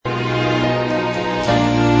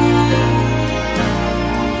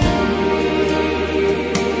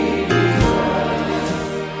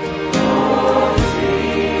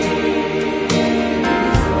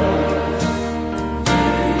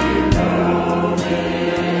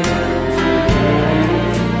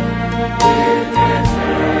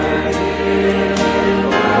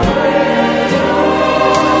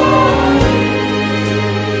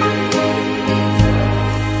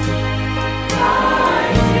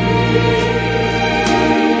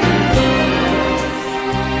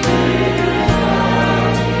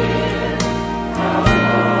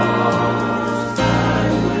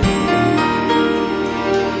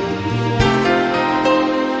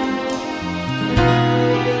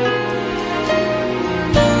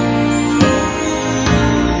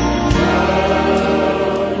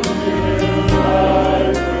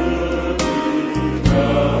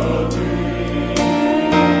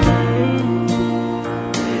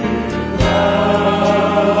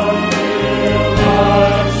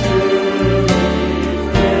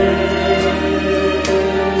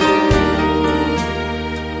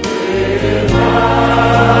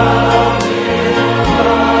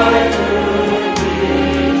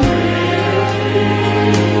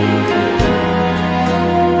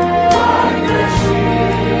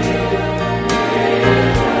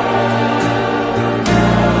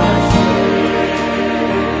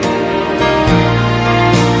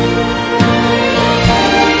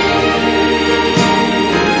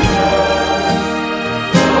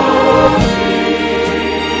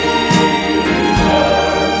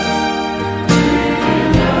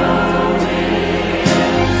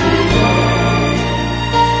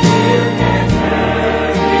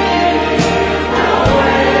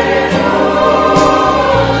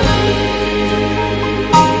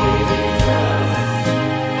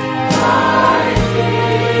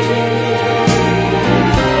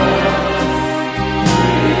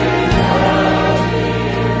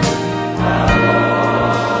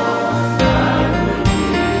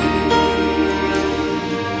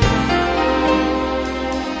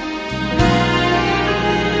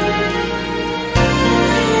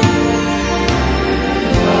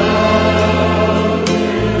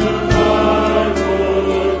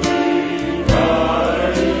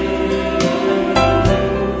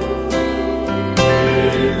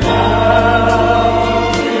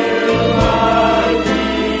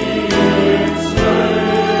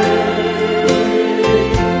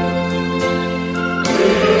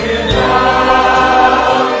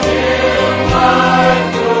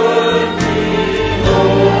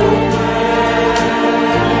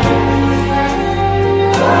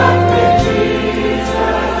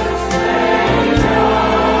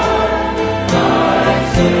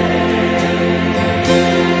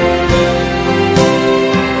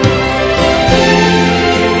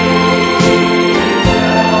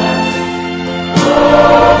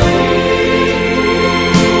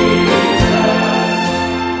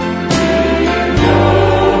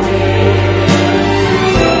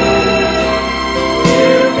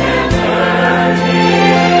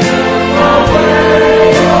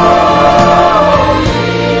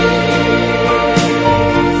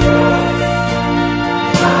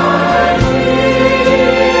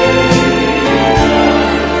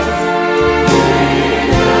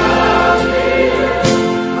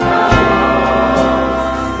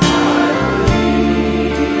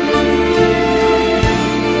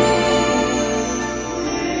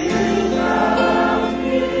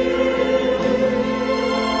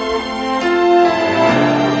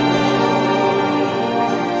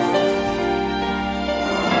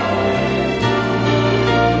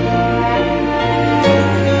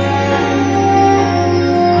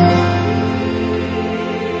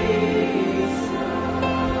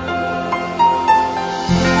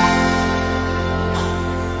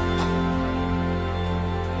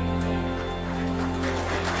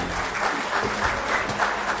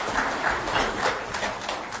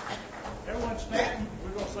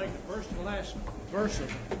first and last verse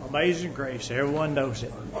of Amazing Grace. Everyone knows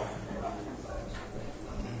it.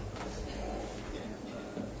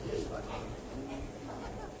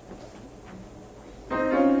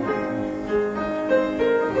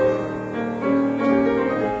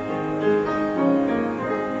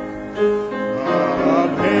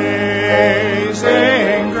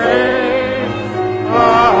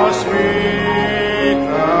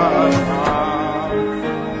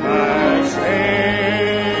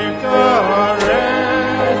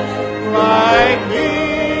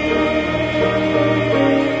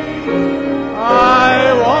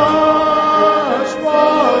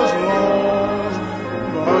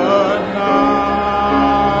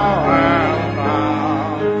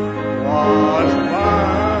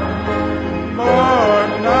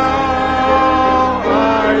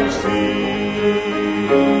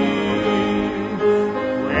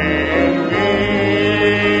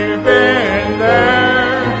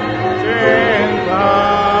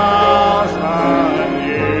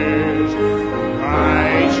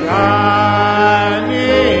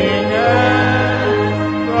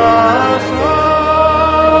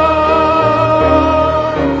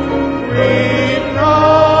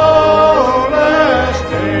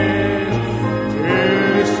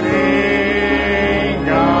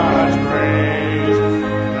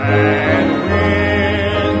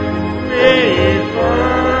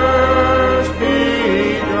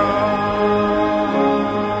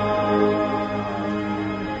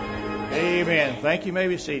 Thank you. May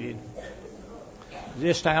be seated.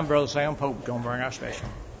 This time, Brother Sam Pope is going to bring our special.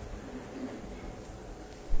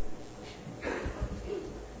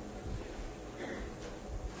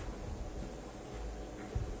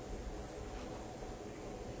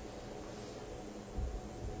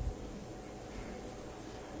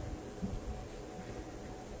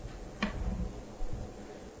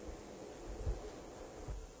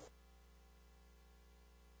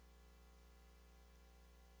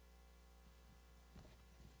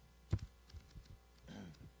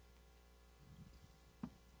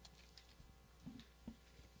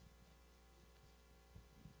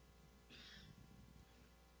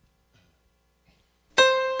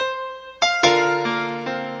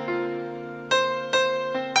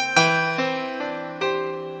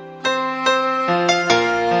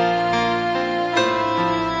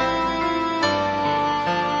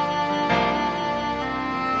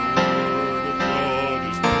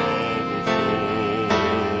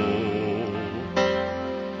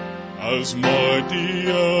 As mighty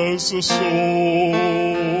as a sword,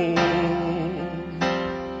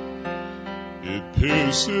 it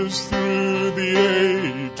pierces through the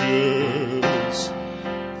ages,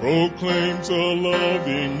 proclaims a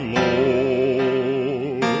loving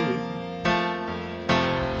Lord.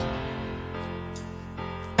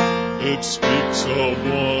 It speaks of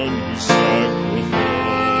one who sacrificed,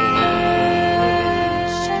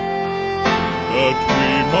 that we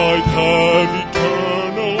might have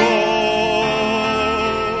eternal life.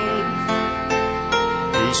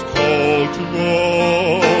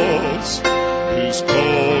 His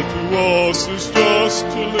call to us is just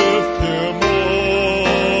to lift Him up.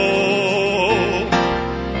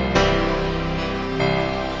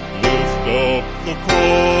 Lift up the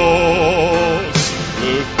cross,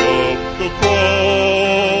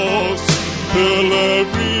 till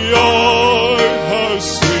every eye has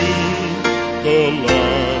seen the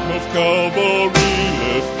Lamb of Calvary.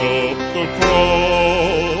 Lift up the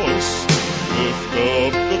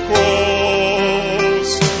cross,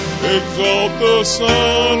 exalt the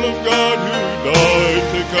Son of God who died.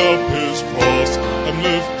 Take up His cross and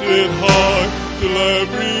lift it high, till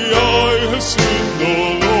every eye has seen the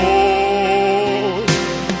Lord.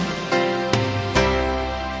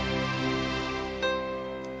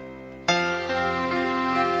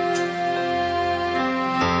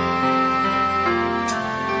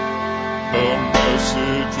 The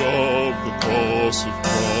message of the cross of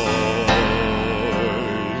Christ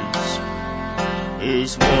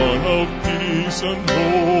is one of peace and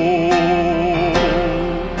hope.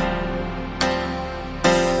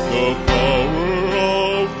 The power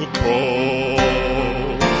of the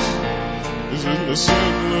cross is in the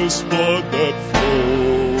sinless blood that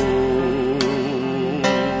flows.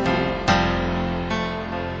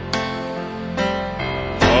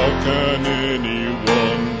 How can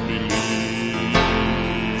anyone believe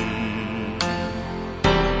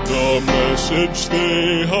the message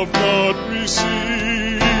they have not received?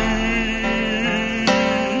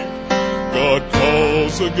 God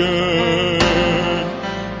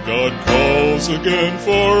calls again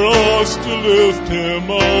for us to lift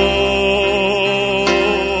Him up.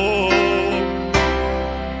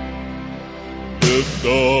 Lift lift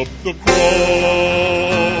up the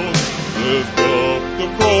cross, lift up the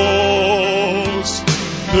cross,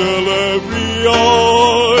 till every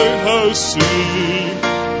eye has seen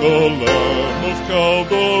the Lamb of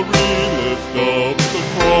Calvary. Lift up the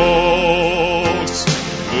cross,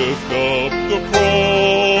 lift up the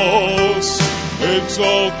cross,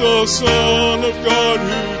 exalt the Son of God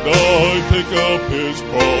who died. Take up His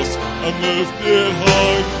cross and lift it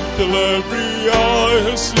high, till every eye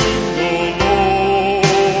has seen the Lord.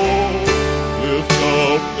 Lift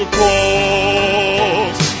up the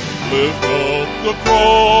cross, lift up the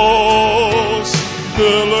cross,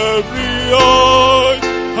 till every eye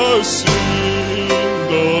has seen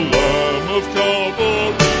the Lamb of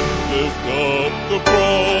Calvary. Lift up the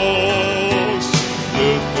cross,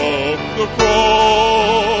 lift up the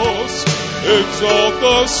cross, exalt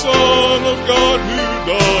the Son of God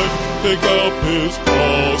who died. Take up His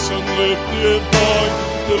cross and lift it high,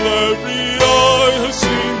 till every eye has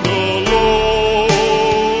seen the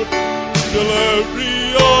Lord. Till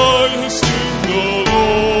every eye has seen the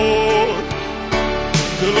Lord.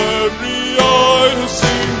 Till every eye has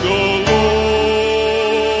seen the Lord.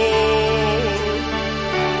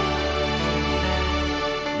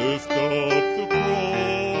 Lift up the cross.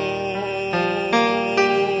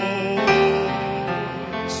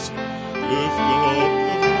 Lift up the cross. Lift up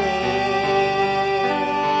the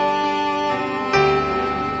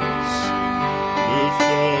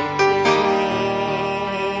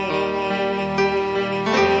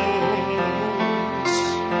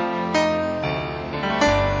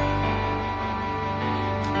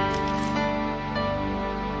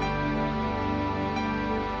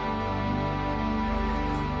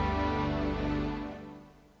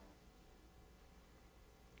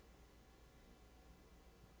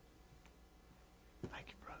Thank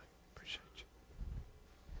you, brother. Appreciate you.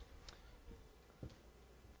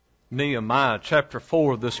 Nehemiah chapter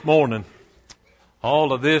 4 this morning.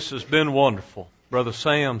 All of this has been wonderful. Brother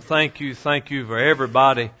Sam, thank you for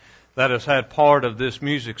everybody that has had part of this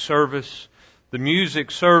music service. The music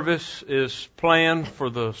service is planned for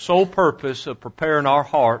the sole purpose of preparing our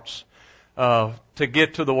hearts to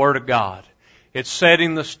get to the Word of God. It's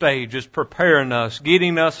setting the stage, it's preparing us,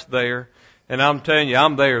 getting us there. And I'm telling you,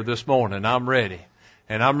 I'm there this morning. I'm ready.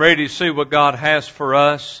 And I'm ready to see what God has for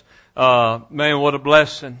us. Man, what a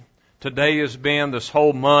blessing today has been, this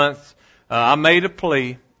whole month. I made a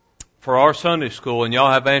plea for our Sunday school, and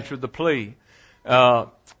y'all have answered the plea. I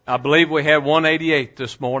believe we had 188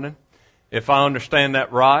 this morning, if I understand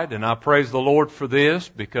that right. And I praise the Lord for this,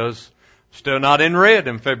 because still not in red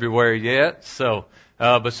in February yet. So,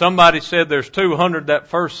 but somebody said there's 200 that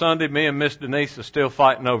first Sunday. Me and Miss Denise are still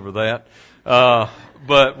fighting over that.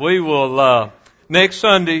 But we will, next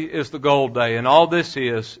Sunday is the goal day, and all this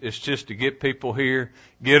is just to get people here,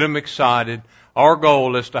 get them excited. Our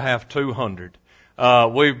goal is to have 200.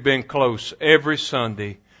 We've been close every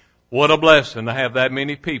Sunday. What a blessing to have that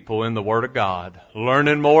many people in the Word of God,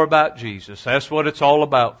 learning more about Jesus. That's what it's all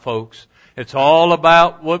about, folks. It's all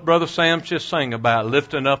about what Brother Sam just sang about,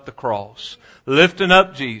 lifting up the cross, lifting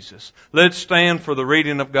up Jesus. Let's stand for the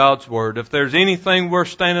reading of God's Word. If there's anything we're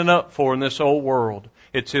standing up for in this old world,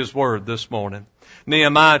 it's His Word this morning.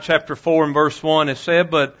 Nehemiah chapter 4 and verse 1, it said,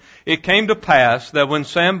 "But it came to pass that when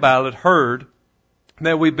Sanballat heard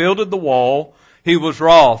that we builded the wall, he was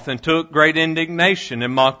wroth and took great indignation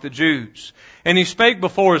and mocked the Jews. And he spake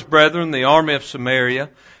before his brethren, the army of Samaria,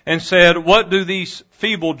 and said, What do these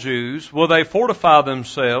feeble Jews? Will they fortify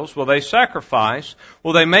themselves? Will they sacrifice?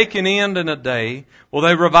 Will they make an end in a day? Will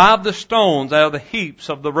they revive the stones out of the heaps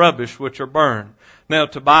of the rubbish which are burned? Now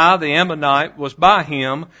Tobiah the Ammonite was by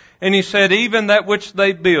him, and he said, Even that which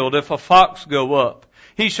they build, if a fox go up,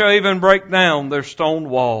 he shall even break down their stone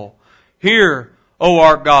wall. Hear, O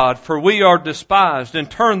our God, for we are despised, and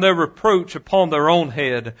turn their reproach upon their own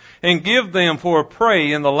head, and give them for a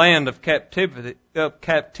prey in the land of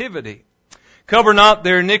captivity. Cover not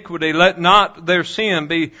their iniquity, let not their sin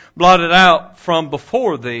be blotted out from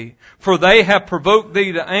before thee, for they have provoked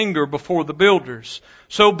thee to anger before the builders.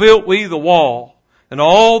 So built we the wall, and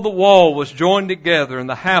all the wall was joined together, and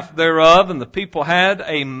the half thereof, and the people had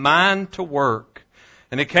a mind to work.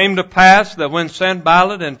 And it came to pass that when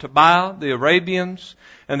Sanballat and Tobiah, the Arabians,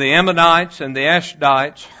 and the Ammonites, and the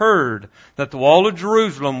Ashdodites heard that the wall of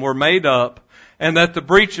Jerusalem were made up, and that the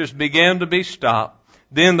breaches began to be stopped,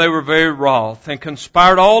 then they were very wroth, and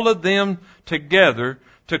conspired all of them together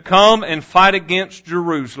to come and fight against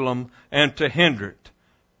Jerusalem, and to hinder it.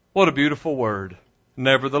 What a beautiful word.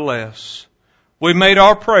 Nevertheless, we made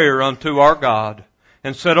our prayer unto our God,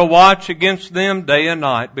 and set a watch against them day and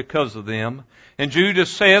night because of them. And Judah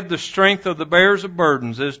said, The strength of the bearers of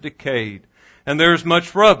burdens is decayed, and there is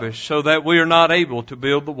much rubbish, so that we are not able to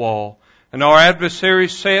build the wall. And our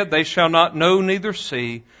adversaries said, they shall not know neither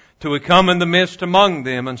see, till we come in the midst among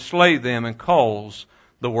them and slay them and cause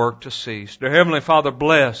the work to cease. Dear Heavenly Father,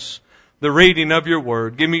 bless the reading of your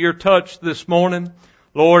word. Give me your touch this morning.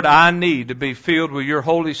 Lord, I need to be filled with your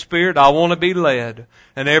Holy Spirit. I want to be led.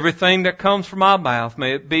 And everything that comes from my mouth,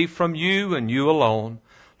 may it be from you and you alone.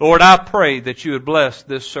 Lord, I pray that you would bless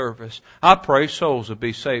this service. I pray souls would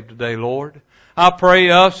be saved today, Lord. I pray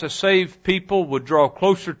us as saved people would draw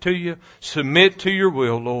closer to you, submit to your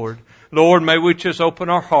will, Lord. Lord, may we just open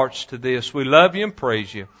our hearts to this. We love you and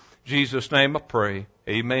praise you. In Jesus' name I pray.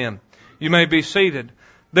 Amen. You may be seated.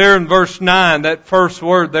 There in verse 9, that first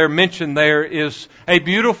word there mentioned there is a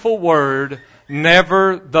beautiful word,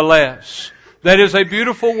 nevertheless. That is a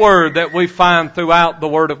beautiful word that we find throughout the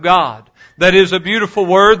Word of God. That is a beautiful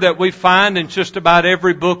word that we find in just about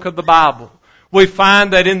every book of the Bible. We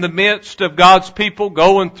find that in the midst of God's people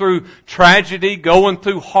going through tragedy, going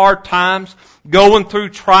through hard times, going through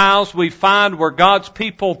trials, we find where God's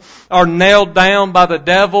people are nailed down by the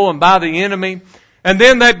devil and by the enemy. And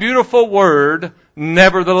then that beautiful word,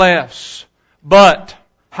 nevertheless, but,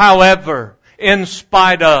 however, in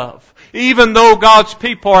spite of, even though God's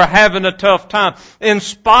people are having a tough time, in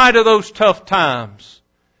spite of those tough times.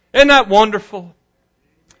 Isn't that wonderful?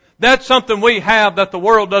 That's something we have that the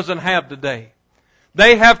world doesn't have today.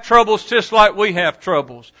 They have troubles just like we have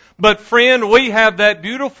troubles. But friend, we have that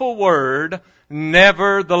beautiful word,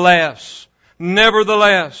 nevertheless.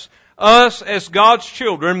 Nevertheless. Us as God's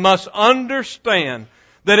children must understand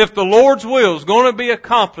that if the Lord's will is going to be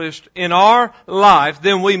accomplished in our life,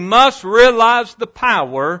 then we must realize the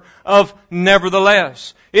power of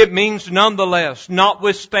nevertheless. It means nonetheless,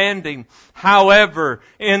 notwithstanding, however,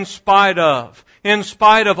 in spite of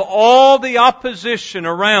all the opposition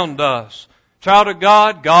around us. Child of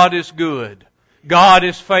God, God is good. God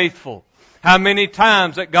is faithful. How many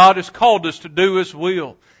times that God has called us to do His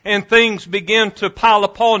will, and things begin to pile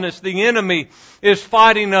upon us. The enemy is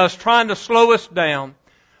fighting us, trying to slow us down.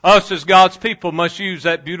 Us as God's people must use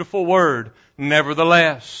that beautiful word,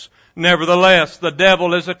 nevertheless. Nevertheless, the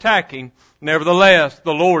devil is attacking. Nevertheless,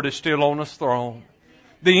 the Lord is still on His throne.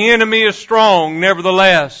 The enemy is strong.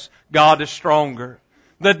 Nevertheless, God is stronger.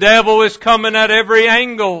 The devil is coming at every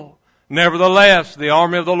angle. Nevertheless, the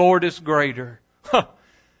army of the Lord is greater.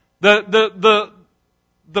 The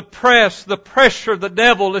pressure of the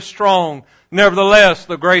devil is strong. Nevertheless,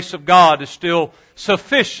 the grace of God is still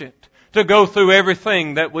sufficient to go through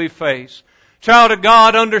everything that we face. Child of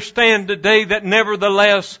God, understand today that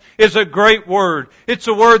nevertheless is a great word. It's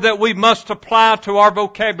a word that we must apply to our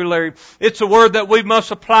vocabulary. It's a word that we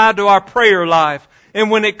must apply to our prayer life. And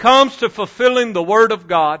when it comes to fulfilling the Word of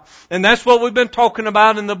God, and that's what we've been talking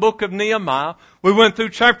about in the book of Nehemiah. We went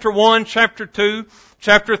through chapter 1, chapter 2,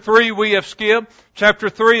 chapter 3 we have skipped. Chapter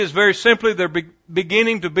 3 is very simply they're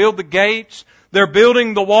beginning to build the gates. They're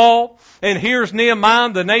building the wall. And here's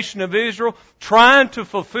Nehemiah, the nation of Israel, trying to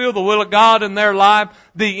fulfill the will of God in their life.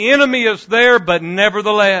 The enemy is there, but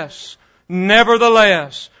nevertheless,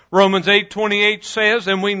 Romans 8:28 says,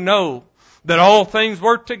 and we know that all things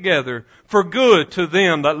work together for good to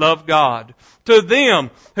them that love God, to them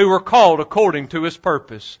who are called according to His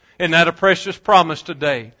purpose. Isn't that a precious promise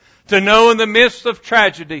today? To know in the midst of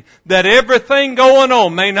tragedy that everything going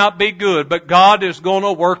on may not be good, but God is going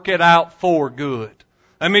to work it out for good.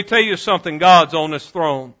 Let me tell you something, God's on His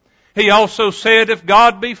throne. He also said, if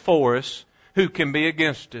God be for us, who can be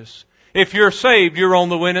against us? If you're saved, you're on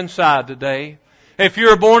the winning side today. If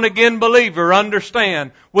you're a born-again believer,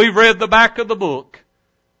 understand, we read the back of the book,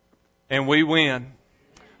 and we win.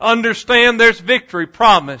 Understand there's victory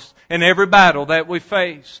promised in every battle that we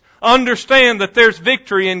face. Understand that there's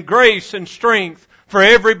victory and grace and strength for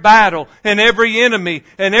every battle and every enemy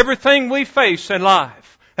and everything we face in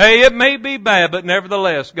life. Hey, it may be bad, but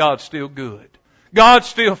nevertheless, God's still good. God's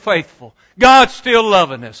still faithful. God's still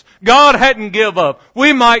loving us. God hadn't give up.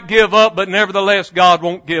 We might give up, but nevertheless, God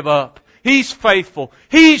won't give up. He's faithful.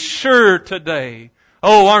 He's sure today.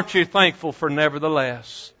 Oh, aren't you thankful for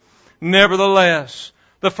nevertheless? Nevertheless,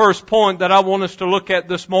 the first point that I want us to look at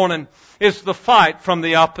this morning is the fight from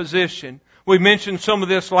the opposition. We mentioned some of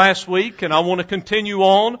this last week, and I want to continue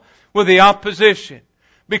on with the opposition.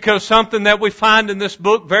 Because something that we find in this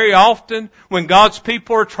book very often, when God's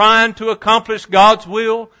people are trying to accomplish God's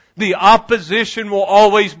will, the opposition will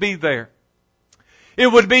always be there. It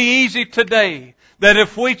would be easy today that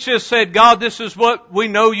if we just said, God, this is what we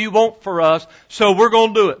know you want for us, so we're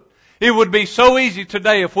going to do it. It would be so easy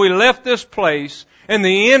today if we left this place and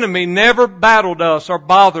the enemy never battled us or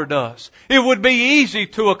bothered us. It would be easy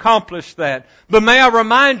to accomplish that. But may I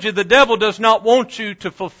remind you, the devil does not want you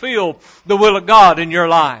to fulfill the will of God in your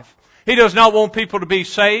life. He does not want people to be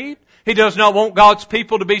saved. He does not want God's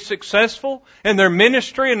people to be successful in their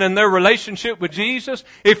ministry and in their relationship with Jesus.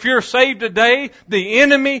 If you're saved today, the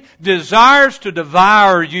enemy desires to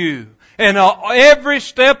devour you. And every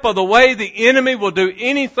step of the way, the enemy will do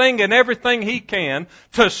anything and everything he can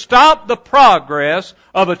to stop the progress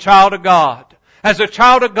of a child of God. As a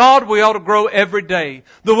child of God, we ought to grow every day.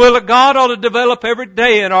 The will of God ought to develop every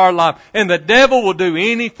day in our life. And the devil will do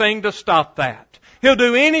anything to stop that. He'll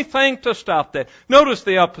do anything to stop that. Notice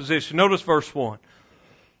the opposition. Notice verse 1.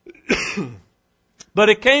 But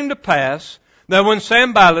it came to pass that when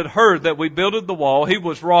Sanballat heard that we builded the wall, he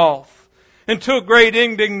was wroth, and took great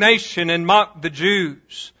indignation, and mocked the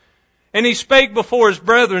Jews. And he spake before his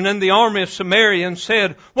brethren in the army of Samaria, and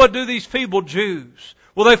said, What do these feeble Jews?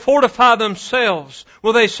 Will they fortify themselves?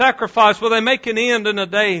 Will they sacrifice? Will they make an end in a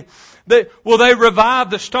day? Will they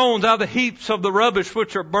revive the stones out of the heaps of the rubbish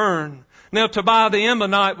which are burned? Now Tobiah the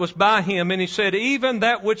Ammonite was by him, and he said, Even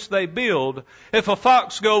that which they build, if a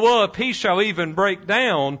fox go up, he shall even break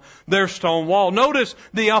down their stone wall. Notice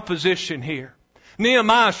the opposition here.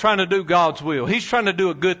 Nehemiah is trying to do God's will. He's trying to do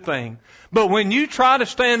a good thing. But when you try to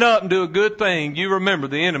stand up and do a good thing, you remember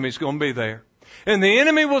the enemy's going to be there. And the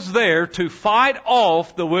enemy was there to fight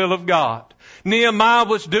off the will of God. Nehemiah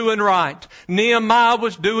was doing right. Nehemiah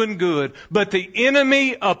was doing good. But the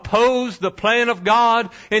enemy opposed the plan of God,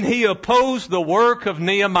 and he opposed the work of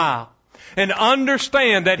Nehemiah. And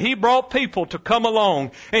understand that he brought people to come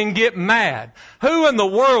along and get mad. Who in the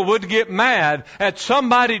world would get mad at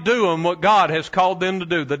somebody doing what God has called them to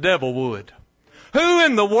do? The devil would. Who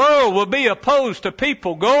in the world will be opposed to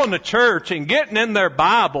people going to church and getting in their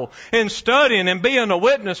Bible and studying and being a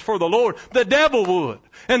witness for the Lord? The devil would.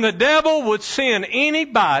 And the devil would send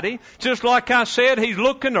anybody, just like I said, he's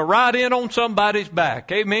looking to ride in on somebody's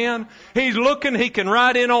back. Amen? He's looking, he can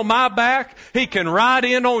ride in on my back. He can ride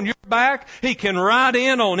in on your back. He can ride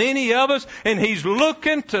in on any of us. And he's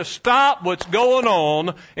looking to stop what's going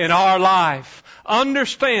on in our life.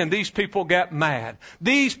 Understand, these people got mad.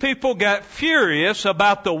 These people got furious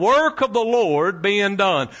about the work of the Lord being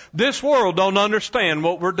done. This world don't understand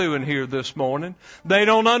what we're doing here this morning. They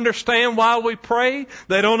don't understand why we pray.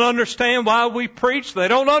 They don't understand why we preach. They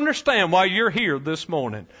don't understand why you're here this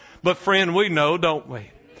morning. But friend, we know, don't we?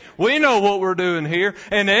 We know what we're doing here.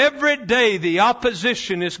 And every day the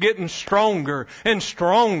opposition is getting stronger and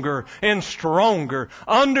stronger and stronger.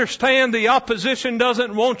 Understand, the opposition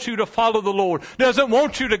doesn't want you to follow the Lord. Doesn't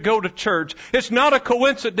want you to go to church. It's not a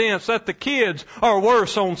coincidence that the kids are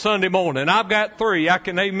worse on Sunday morning. I've got 3. I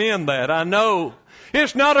can amen that. I know.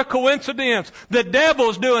 It's not a coincidence. The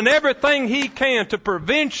devil's doing everything he can to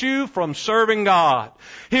prevent you from serving God.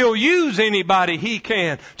 He'll use anybody he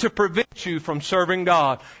can to prevent you from serving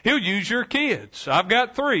God. He'll use your kids. I've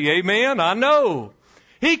got 3. Amen. I know.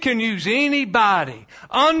 He can use anybody.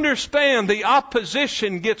 Understand, the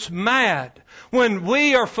opposition gets mad when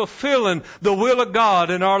we are fulfilling the will of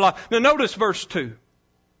God in our life. Now notice verse 2.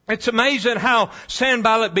 It's amazing how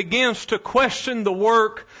Sanballat begins to question the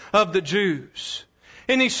work of the Jews.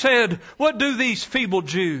 And he said, what do these feeble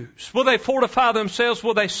Jews? Will they fortify themselves?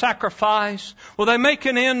 Will they sacrifice? Will they make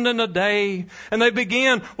an end in a day? And they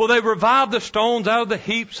begin, will they revive the stones out of the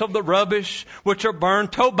heaps of the rubbish which are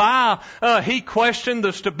burned? Tobiah, he questioned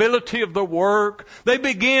the stability of the work. They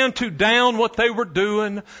began to down what they were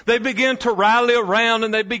doing. They began to rally around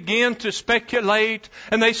and they began to speculate.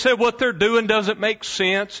 And they said what they're doing doesn't make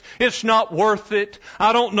sense. It's not worth it.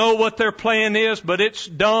 I don't know what their plan is, but it's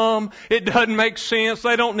dumb. It doesn't make sense.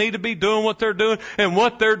 They don't need to be doing what they're doing. And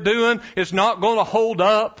what they're doing is not going to hold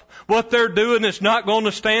up. What they're doing is not going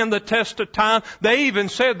to stand the test of time. They even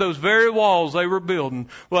said those very walls they were building,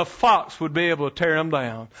 well, a fox would be able to tear them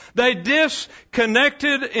down. They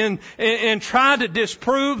disconnected and tried to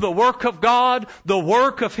disprove the work of God, the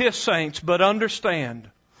work of His saints. But understand,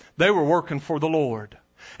 they were working for the Lord.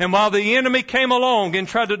 And while the enemy came along and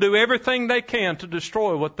tried to do everything they can to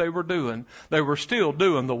destroy what they were doing, they were still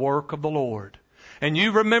doing the work of the Lord. And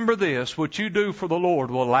you remember this, what you do for the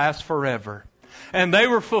Lord will last forever. And they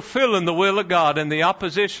were fulfilling the will of God, and the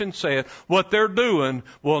opposition said, what they're doing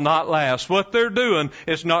will not last. What they're doing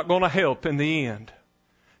is not going to help in the end.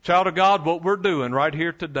 Child of God, what we're doing right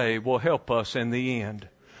here today will help us in the end.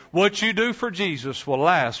 What you do for Jesus will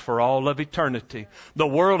last for all of eternity. The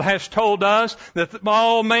world has told us that,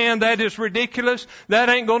 oh man, that is ridiculous. That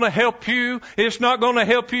ain't going to help you. It's not going to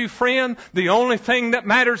help you, friend. The only thing that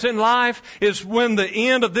matters in life is when the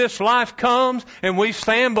end of this life comes and we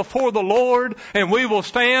stand before the Lord, and we will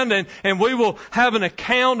stand and we will have an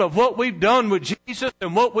account of what we've done with Jesus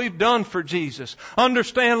and what we've done for Jesus.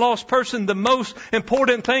 Understand, lost person, the most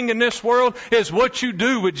important thing in this world is what you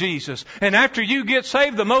do with Jesus. And after you get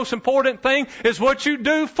saved, the most important thing is what you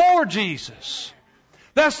do for Jesus.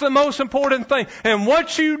 That's the most important thing. And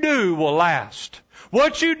what you do will last.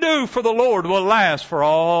 What you do for the Lord will last for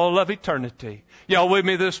all of eternity. Y'all with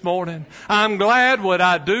me this morning? I'm glad what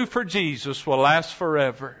I do for Jesus will last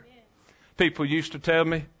forever. People used to tell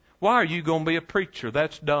me, why are you going to be a preacher?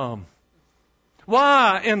 That's dumb.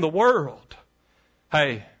 Why in the world?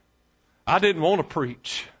 Hey, I didn't want to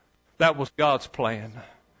preach. That was God's plan.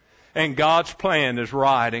 And God's plan is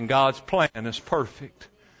right, and God's plan is perfect.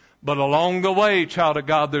 But along the way, child of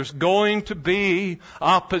God, there's going to be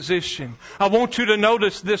opposition. I want you to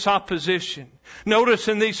notice this opposition. Notice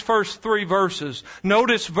in these first 3 verses.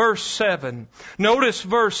 Notice verse 7. Notice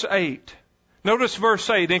verse 8. Notice verse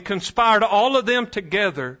 8. And conspired all of them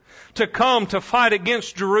together to come to fight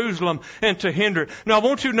against Jerusalem and to hinder it. Now I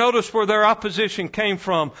want you to notice where their opposition came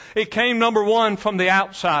from. It came, number 1, from the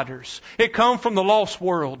outsiders. It come from the lost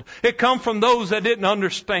world. It come from those that didn't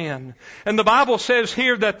understand. And the Bible says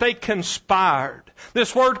here that they conspired.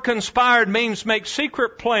 This word conspired means make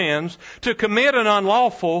secret plans to commit an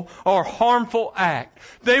unlawful or harmful act.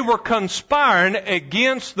 They were conspiring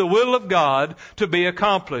against the will of God to be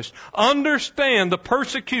accomplished. Understand, the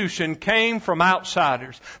persecution came from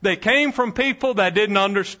outsiders. They came from people that didn't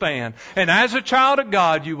understand. And as a child of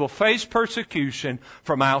God, you will face persecution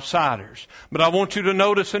from outsiders. But I want you to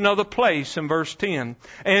notice another place in verse 10.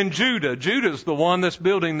 And Judah's the one that's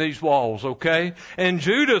building these walls, okay? And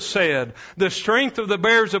Judah said, the strength of the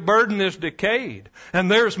bearers of burden is decayed,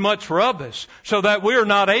 and there's much rubbish, so that we are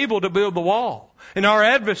not able to build the wall. And our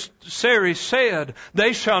adversaries said,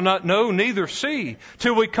 they shall not know neither see,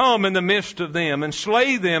 till we come in the midst of them and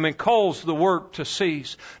slay them and cause the work to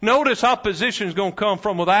cease. Notice opposition is going to come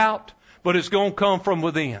from without, but it's going to come from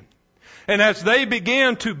within. And as they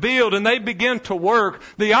began to build and they began to work,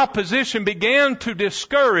 the opposition began to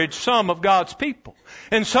discourage some of God's people.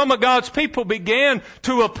 And some of God's people began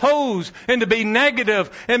to oppose and to be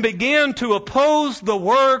negative and began to oppose the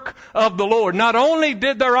work of the Lord. Not only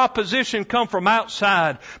did their opposition come from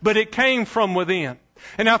outside, but it came from within.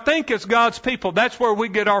 And I think as God's people, that's where we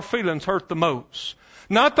get our feelings hurt the most.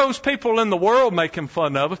 Not those people in the world making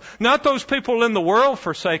fun of us. Not those people in the world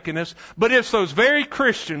forsaking us. But it's those very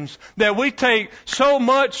Christians that we take so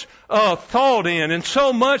much thought in and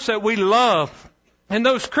so much that we love. And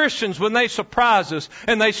those Christians, when they surprise us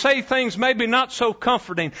and they say things maybe not so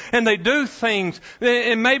comforting and they do things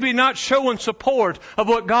and maybe not showing support of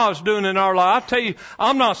what God's doing in our life. I tell you,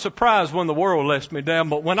 I'm not surprised when the world lets me down,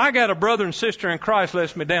 but when I got a brother and sister in Christ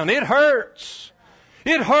lets me down, it hurts.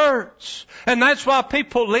 It hurts. And that's why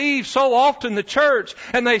people leave so often the church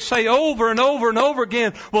and they say over and over and over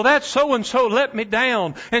again, well, that so-and-so let me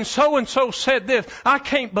down and so-and-so said this. I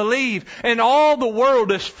can't believe. And all the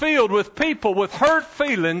world is filled with people with hurt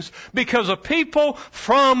feelings because of people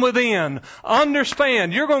from within.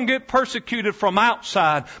 Understand, you're going to get persecuted from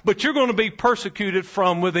outside, but you're going to be persecuted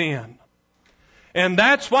from within. And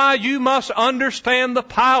that's why you must understand the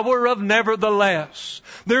power of nevertheless.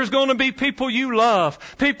 There's going to be people you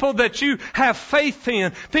love, people that you have faith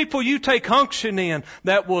in, people you take unction in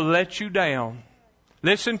that will let you down.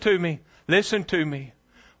 Listen to me. Listen to me.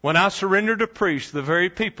 When I surrendered to preach, the very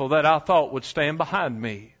people that I thought would stand behind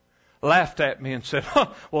me laughed at me and said,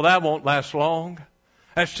 well, that won't last long.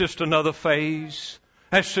 That's just another phase.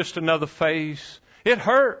 That's just another phase. It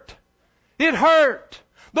hurt. It hurt.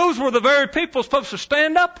 Those were the very people supposed to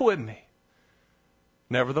stand up with me.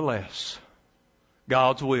 Nevertheless,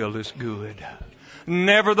 God's will is good.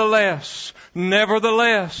 Nevertheless,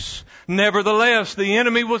 nevertheless, nevertheless, the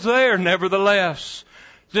enemy was there. Nevertheless,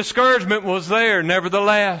 discouragement was there.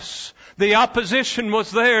 Nevertheless, the opposition was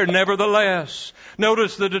there. Nevertheless,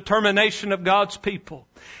 notice the determination of God's people.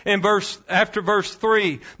 After verse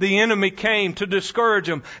 3, the enemy came to discourage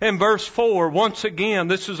them. In verse 4, once again,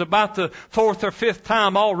 this is about the 4th or 5th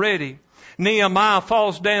time already. Nehemiah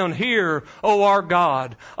falls down here, oh our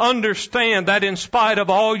God. Understand that in spite of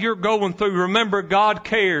all you're going through, remember God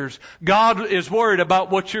cares. God is worried about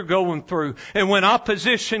what you're going through. And when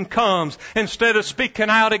opposition comes, instead of speaking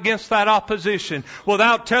out against that opposition,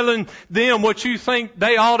 without telling them what you think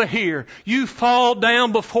they ought to hear, you fall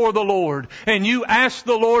down before the Lord and you ask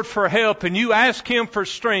the Lord for help and you ask Him for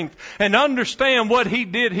strength. And understand what he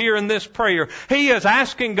did here in this prayer. He is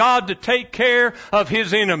asking God to take care of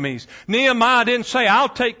his enemies. Nehemiah didn't say, I'll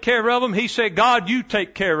take care of them. He said, God, you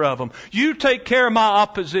take care of them. You take care of my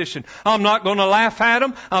opposition. I'm not going to laugh at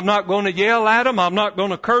them. I'm not going to yell at them. I'm not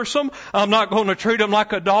going to curse them. I'm not going to treat them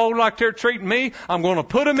like a dog like they're treating me. I'm going to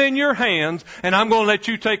put them in your hands and I'm going to let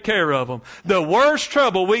you take care of them. The worst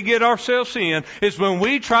trouble we get ourselves in is when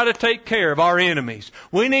we try to take care of our enemies.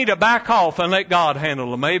 We need to back off and let God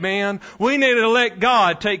handle them. Amen. We need to let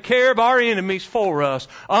God take care of our enemies for us.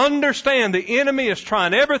 Understand the enemy is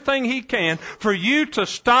trying everything he can for you to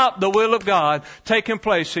stop the will of God taking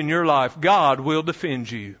place in your life. God will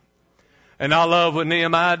defend you. And I love what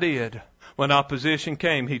Nehemiah did. When opposition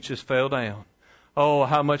came, he just fell down. Oh,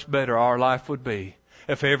 how much better our life would be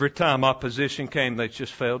if every time opposition came, they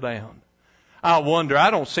just fell down. I wonder,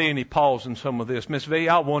 I don't see any pause in some of this. Miss V,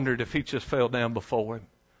 I wondered if he just fell down before him.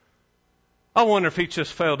 I wonder if he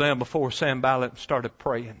just fell down before Sanballat and started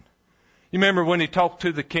praying. You remember when he talked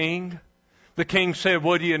to the king? The king said,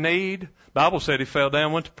 what do you need? The Bible said he fell down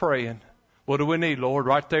and went to praying. What do we need, Lord?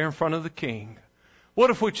 Right there in front of the king. What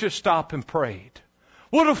if we just stopped and prayed?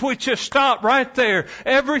 What if we just stop right there,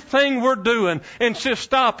 everything we're doing, and just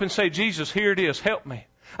stop and say, Jesus, here it is. Help me.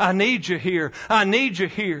 I need you here. I need you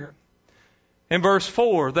here. In verse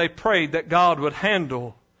 4, they prayed that God would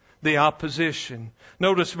handle the opposition.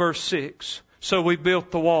 Notice verse 6. So we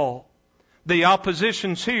built the wall. The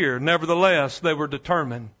opposition's here. Nevertheless, they were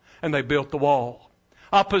determined and they built the wall.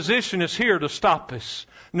 Opposition is here to stop us.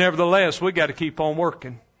 Nevertheless, we got to keep on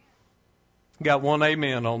working. Got one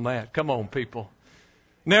amen on that. Come on, people.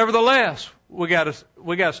 Nevertheless, we got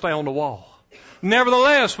to stay on the wall.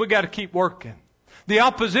 Nevertheless, we got to keep working. The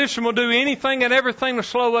opposition will do anything and everything to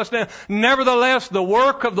slow us down. Nevertheless, the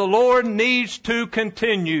work of the Lord needs to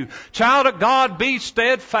continue. Child of God, be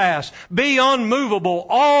steadfast. Be unmovable.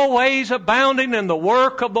 Always abounding in the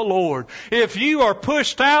work of the Lord. If you are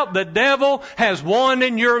pushed out, the devil has won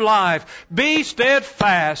in your life. Be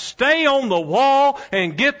steadfast. Stay on the wall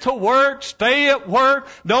and get to work. Stay at work.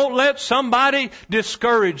 Don't let somebody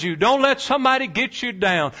discourage you. Don't let somebody get you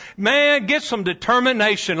down. Man, get some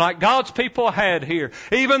determination like God's people had here.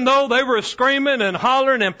 Even though they were screaming and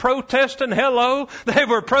hollering and protesting, hello, they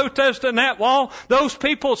were protesting that wall, those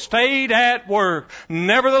people stayed at work.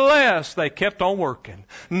 Nevertheless, they kept on working.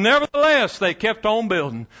 Nevertheless, they kept on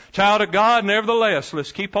building. Child of God, nevertheless,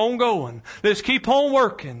 let's keep on going. Let's keep on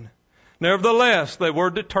working. Nevertheless, they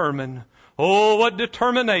were determined. Oh, what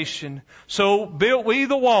determination. So built we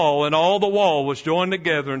the wall, and all the wall was joined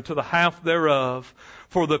together into the half thereof,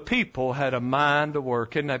 for the people had a mind to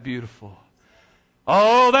work. Isn't that beautiful?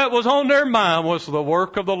 All that was on their mind was the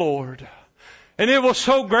work of the Lord. And it was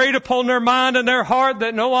so great upon their mind and their heart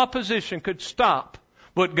that no opposition could stop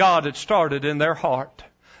what God had started in their heart.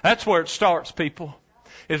 That's where it starts, people.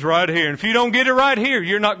 It's right here. And if you don't get it right here,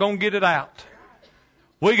 you're not going to get it out.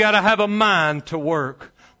 We got to have a mind to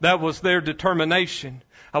work. That was their determination.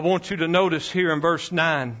 I want you to notice here in verse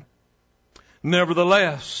 9.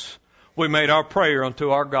 Nevertheless, we made our prayer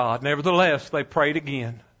unto our God. Nevertheless, they prayed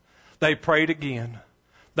again. They prayed again.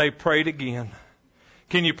 They prayed again.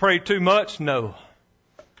 Can you pray too much? No.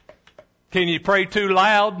 Can you pray too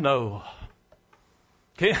loud? No.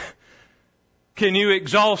 Can you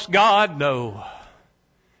exhaust God? No.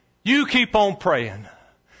 You keep on praying.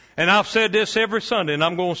 And I've said this every Sunday, and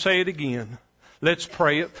I'm going to say it again. Let's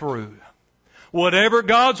pray it through. Whatever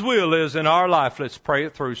God's will is in our life, let's pray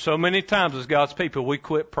it through. So many times as God's people, we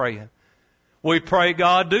quit praying. We pray,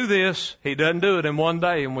 God, do this. He doesn't do it in one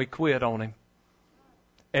day, and we quit on Him.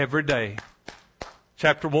 Every day.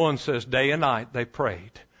 Chapter 1 says, day and night they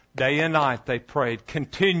prayed. Day and night they prayed.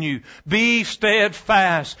 Continue. Be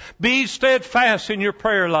steadfast. Be steadfast in your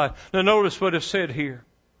prayer life. Now notice what is said here.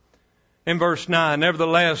 In verse 9,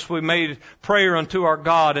 nevertheless, we made prayer unto our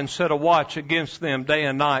God and set a watch against them day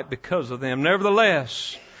and night because of them.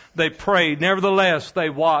 Nevertheless, they prayed. Nevertheless,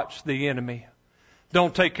 they watched the enemy.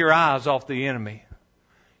 Don't take your eyes off the enemy.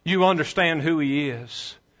 You understand who he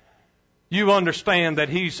is. You understand that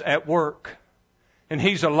he's at work and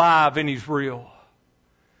he's alive and he's real.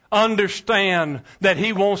 Understand that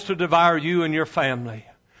he wants to devour you and your family.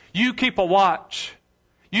 You keep a watch.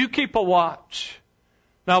 You keep a watch.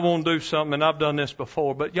 Now I want to do something, and I've done this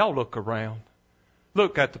before, but y'all look around.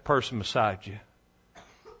 Look at the person beside you.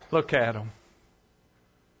 Look at them.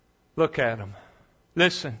 Look at them.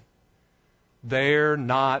 Listen, they're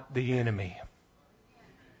not the enemy.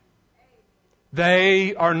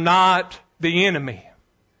 They are not the enemy.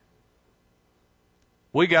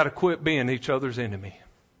 We got to quit being each other's enemy.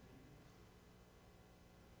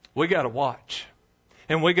 We got to watch.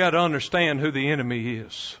 And we got to understand who the enemy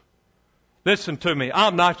is. Listen to me.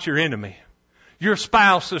 I'm not your enemy. Your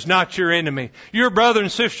spouse is not your enemy. Your brother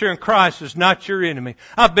and sister in Christ is not your enemy.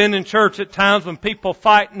 I've been in church at times when people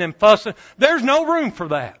fighting and fussing. There's no room for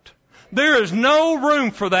that. There is no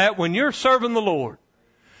room for that when you're serving the Lord.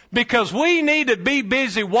 Because we need to be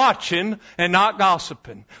busy watching and not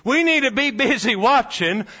gossiping. We need to be busy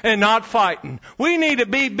watching and not fighting. We need to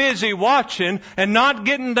be busy watching and not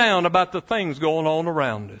getting down about the things going on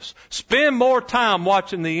around us. Spend more time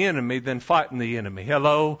watching the enemy than fighting the enemy.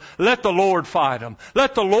 Hello? Let the Lord fight them.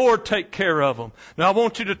 Let the Lord take care of them. Now I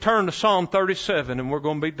want you to turn to Psalm 37 and we're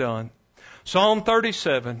going to be done. Psalm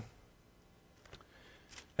 37.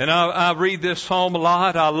 And I read this psalm a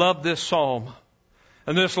lot. I love this psalm.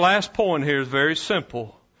 And this last point here is very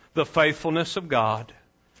simple. The faithfulness of God.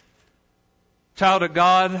 Child of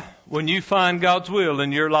God, when you find God's will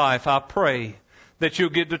in your life, I pray that you'll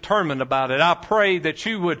get determined about it. I pray that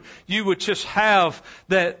you would just have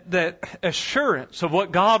that assurance of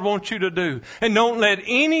what God wants you to do. And don't let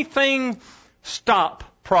anything stop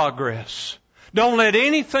progress. Don't let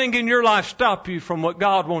anything in your life stop you from what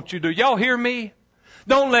God wants you to do. Y'all hear me?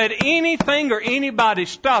 Don't let anything or anybody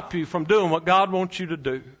stop you from doing what God wants you to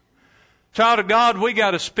do. Child of God, we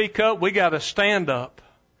got to speak up. We got to stand up.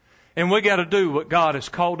 And we got to do what God has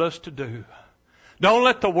called us to do. Don't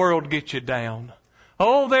let the world get you down.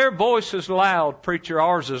 Oh, their voice is loud. Preacher,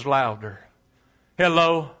 ours is louder.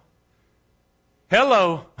 Hello?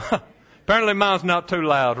 Hello? Apparently mine's not too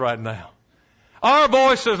loud right now. Our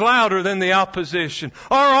voice is louder than the opposition.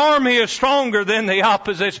 Our army is stronger than the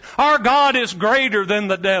opposition. Our God is greater than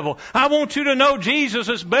the devil. I want you to know Jesus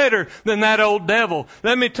is better than that old devil.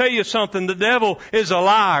 Let me tell you something. The devil is a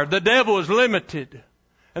liar. The devil is limited.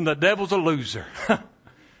 And the devil's a loser.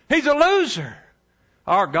 He's a loser.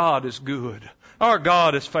 Our God is good. Our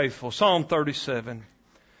God is faithful. Psalm 37.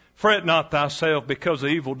 Fret not thyself because of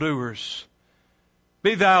evildoers.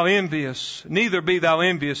 Be thou envious, neither be thou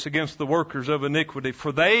envious against the workers of iniquity,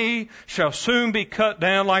 for they shall soon be cut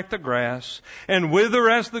down like the grass, and wither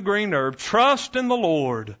as the green herb. Trust in the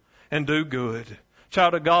Lord, and do good.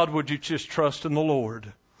 Child of God, would you just trust in the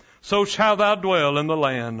Lord? So shalt thou dwell in the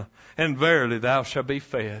land, and verily thou shalt be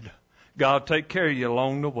fed. God take care of you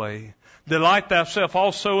along the way. Delight thyself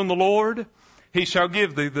also in the Lord, He shall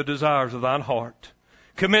give thee the desires of thine heart.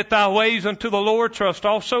 Commit thy ways unto the Lord, trust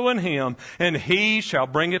also in Him, and He shall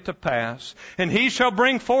bring it to pass. And He shall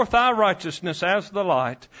bring forth thy righteousness as the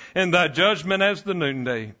light, and thy judgment as the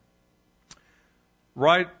noonday.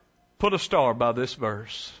 Put a star by this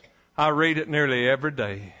verse. I read it nearly every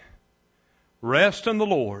day. Rest in the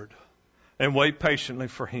Lord, and wait patiently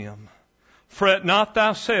for Him. Fret not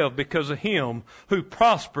thyself because of him who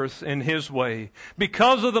prospereth in his way,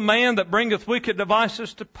 because of the man that bringeth wicked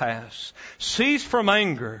devices to pass. Cease from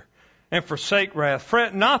anger and forsake wrath.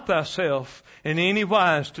 Fret not thyself in any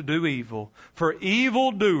wise to do evil, for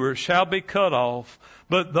evildoers shall be cut off,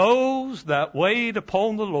 but those that wait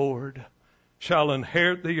upon the Lord shall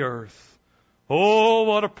inherit the earth. Oh,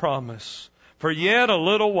 what a promise! For yet a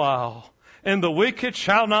little while, and the wicked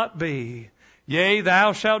shall not be. Yea,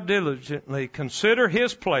 thou shalt diligently consider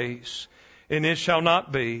his place, and it shall not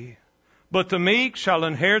be. But the meek shall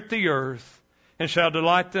inherit the earth, and shall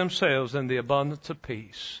delight themselves in the abundance of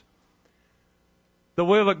peace. The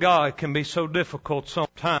will of God can be so difficult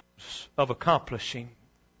sometimes of accomplishing.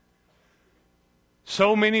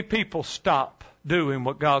 So many people stop doing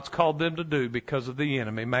what God's called them to do because of the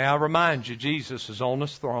enemy. May I remind you, Jesus is on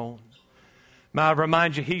His throne. May I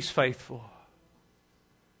remind you, He's faithful.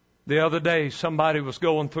 The other day, somebody was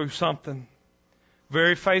going through something.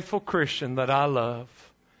 Very faithful Christian that I love.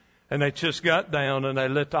 And they just got down and they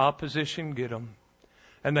let the opposition get them.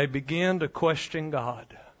 And they began to question God.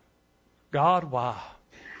 God, why?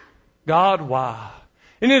 God, why?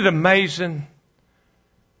 Isn't it amazing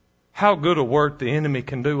how good a work the enemy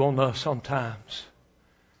can do on us sometimes?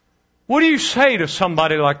 What do you say to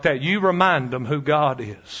somebody like that? You remind them who God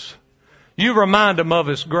is. You remind them of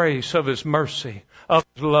His grace, of His mercy, of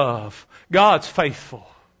His love. God's faithful.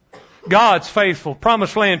 God's faithful.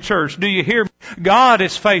 Promised Land Church, do you hear me? God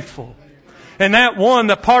is faithful. And that one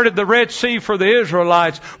that parted the Red Sea for the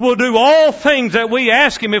Israelites will do all things that we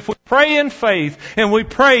ask Him if we pray in faith and we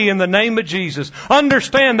pray in the name of Jesus.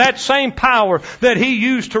 Understand that same power that He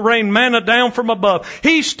used to rain manna down from above,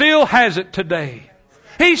 He still has it today.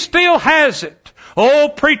 He still has it.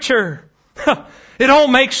 Oh, preacher, it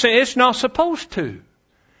don't make sense. It's not supposed to.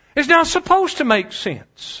 It's not supposed to make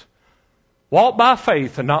sense. Walk by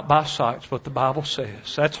faith and not by sight is what the Bible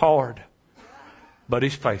says. That's hard. But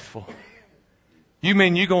He's faithful. You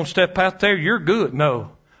mean you're going to step out there? You're good.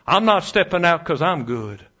 No. I'm not stepping out because I'm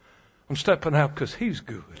good. I'm stepping out because He's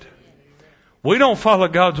good. We don't follow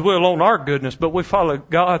God's will on our goodness, but we follow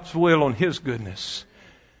God's will on His goodness.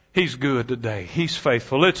 He's good today. He's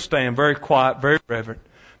faithful. Let's stand very quiet, very reverent.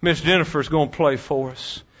 Miss Jennifer's going to play for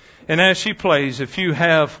us. And as she plays, if you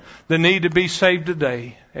have the need to be saved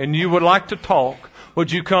today and you would like to talk,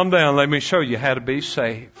 would you come down? Let me show you how to be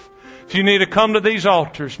saved. If you need to come to these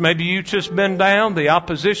altars, maybe you've just been down, the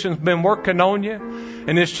opposition's been working on you,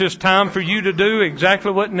 and it's just time for you to do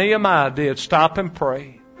exactly what Nehemiah did, stop and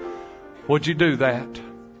pray. Would you do that?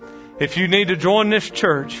 If you need to join this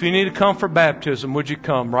church, if you need to come for baptism, would you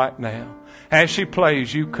come right now? As she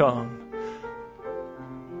plays, you come.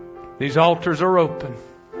 These altars are open.